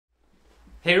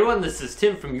Hey everyone, this is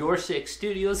Tim from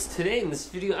YourSixGaming. Today in this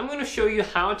video, I'm going to show you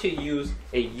how to use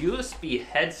a USB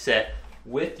headset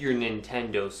with your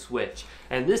Nintendo Switch.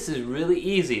 And this is really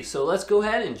easy, so let's go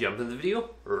ahead and jump into the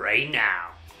video right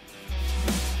now.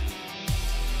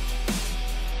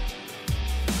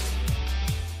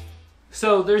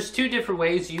 So there's two different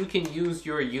ways you can use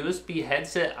your USB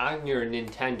headset on your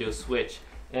Nintendo Switch.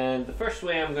 And the first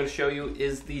way I'm going to show you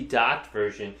is the docked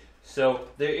version. So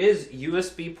there is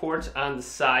USB ports on the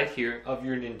side here of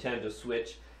your Nintendo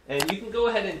Switch, and you can go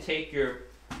ahead and take your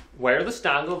wireless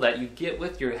dongle that you get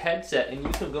with your headset and you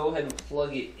can go ahead and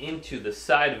plug it into the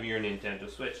side of your Nintendo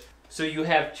Switch. So you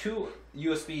have two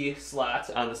USB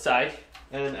slots on the side,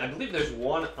 and I believe there's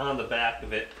one on the back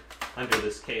of it under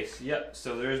this case. Yep,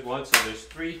 so there's one, so there's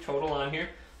three total on here.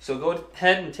 So go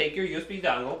ahead and take your USB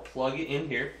dongle, plug it in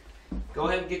here, go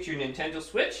ahead and get your Nintendo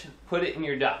Switch, put it in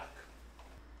your dock.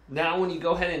 Now when you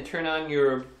go ahead and turn on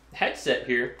your headset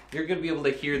here, you're going to be able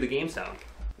to hear the game sound.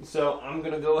 So I'm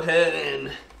going to go ahead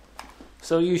and...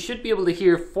 So you should be able to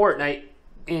hear Fortnite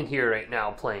in here right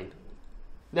now playing.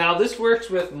 Now this works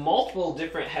with multiple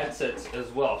different headsets as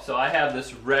well. So I have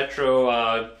this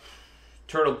retro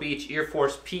Turtle Beach Air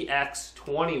Force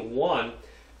PX21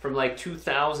 from like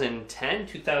 2010,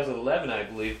 2011 I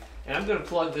believe. And I'm going to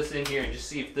plug this in here and just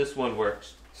see if this one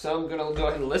works. So I'm going to go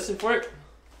ahead and listen for it.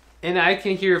 And I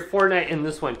can hear Fortnite in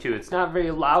this one too. It's not very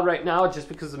loud right now just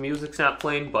because the music's not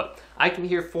playing, but I can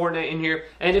hear Fortnite in here.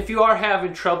 And if you are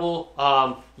having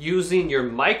trouble using your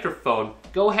microphone,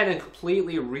 go ahead and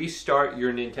completely restart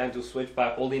your Nintendo Switch by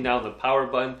holding down the power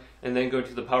button and then go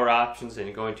to the power options and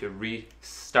you're going to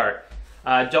restart.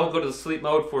 Don't go to the sleep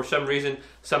mode for some reason.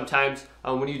 Sometimes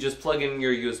when you just plug in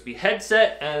your USB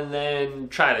headset and then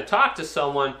try to talk to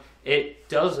someone, it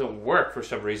doesn't work for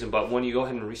some reason, but when you go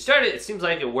ahead and restart it, it seems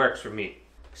like it works for me.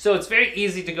 So it's very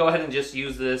easy to go ahead and just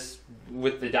use this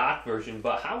with the dock version,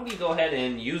 but how do you go ahead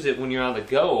and use it when you're on the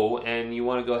go and you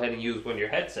want to go ahead and use one of your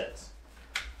headsets?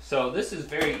 So this is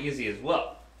very easy as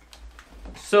well.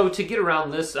 So to get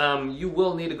around this, you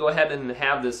will need to go ahead and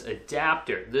have this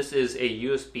adapter. This is a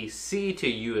USB-C to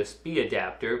USB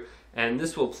adapter, and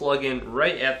this will plug in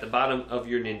right at the bottom of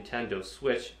your Nintendo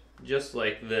Switch, just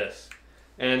like this.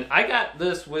 And I got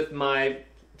this with my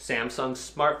Samsung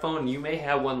smartphone. You may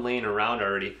have one laying around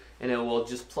already, and it will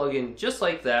just plug in just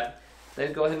like that.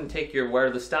 Then go ahead and take your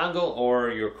wireless dongle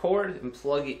or your cord and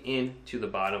plug it into the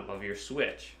bottom of your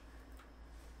Switch.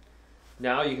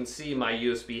 Now you can see my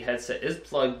USB headset is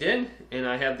plugged in, and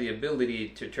I have the ability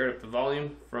to turn up the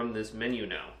volume from this menu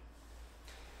now.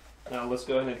 Now let's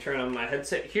go ahead and turn on my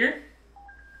headset here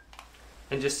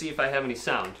and just see if I have any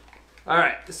sound.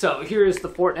 Alright, so here is the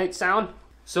Fortnite sound.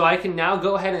 So I can now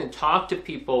go ahead and talk to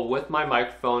people with my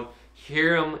microphone,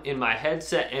 hear them in my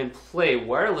headset, and play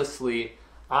wirelessly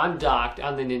undocked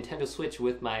on the Nintendo Switch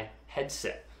with my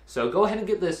headset. So go ahead and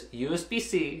get this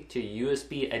USB-C to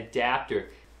USB adapter.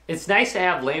 It's nice to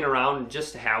have laying around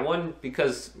just to have one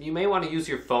because you may want to use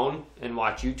your phone and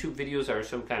watch YouTube videos or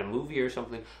some kind of movie or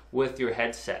something with your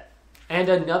headset. And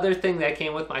another thing that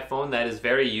came with my phone that is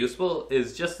very useful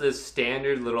is just this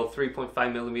standard little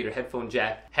 3.5mm headphone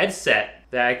jack headset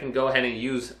that I can go ahead and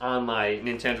use on my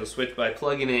Nintendo Switch by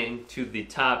plugging it into the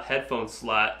top headphone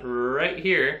slot right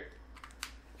here.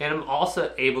 And I'm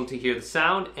also able to hear the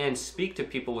sound and speak to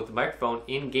people with the microphone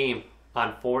in-game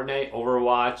on Fortnite,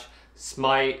 Overwatch,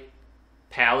 Smite,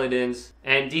 Paladins,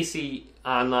 and DC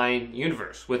Online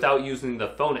Universe without using the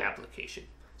phone application.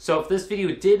 So if this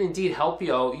video did indeed help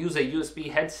you out, use a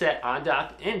USB headset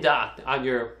undocked and docked on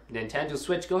your Nintendo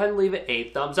Switch, go ahead and leave it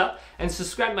a thumbs up and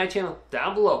subscribe to my channel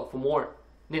down below for more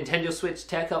Nintendo Switch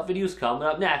tech help videos coming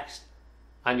up next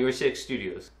on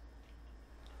YourSixGaming.